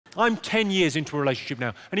I'm 10 years into a relationship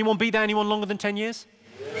now. Anyone beat that? Anyone longer than 10 years?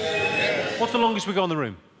 Yes. What's the longest we got in the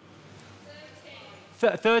room?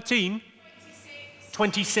 13. 13? 26.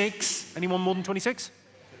 26. Anyone more than 26?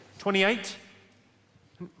 28?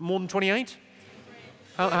 More than 28?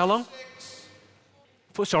 How long?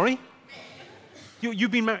 Sorry?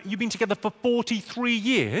 You've been together for 43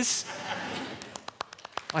 years?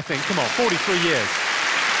 I think, come on, 43 years.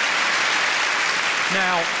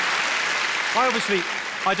 Now,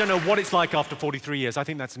 I don't know what it's like after 43 years. I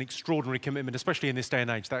think that's an extraordinary commitment, especially in this day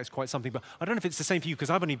and age. That is quite something. But I don't know if it's the same for you,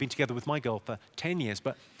 because I've only been together with my girl for 10 years,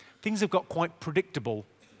 but things have got quite predictable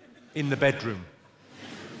in the bedroom.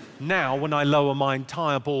 Now, when I lower my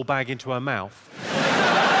entire ball bag into her mouth,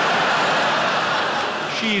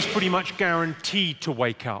 she is pretty much guaranteed to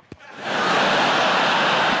wake up.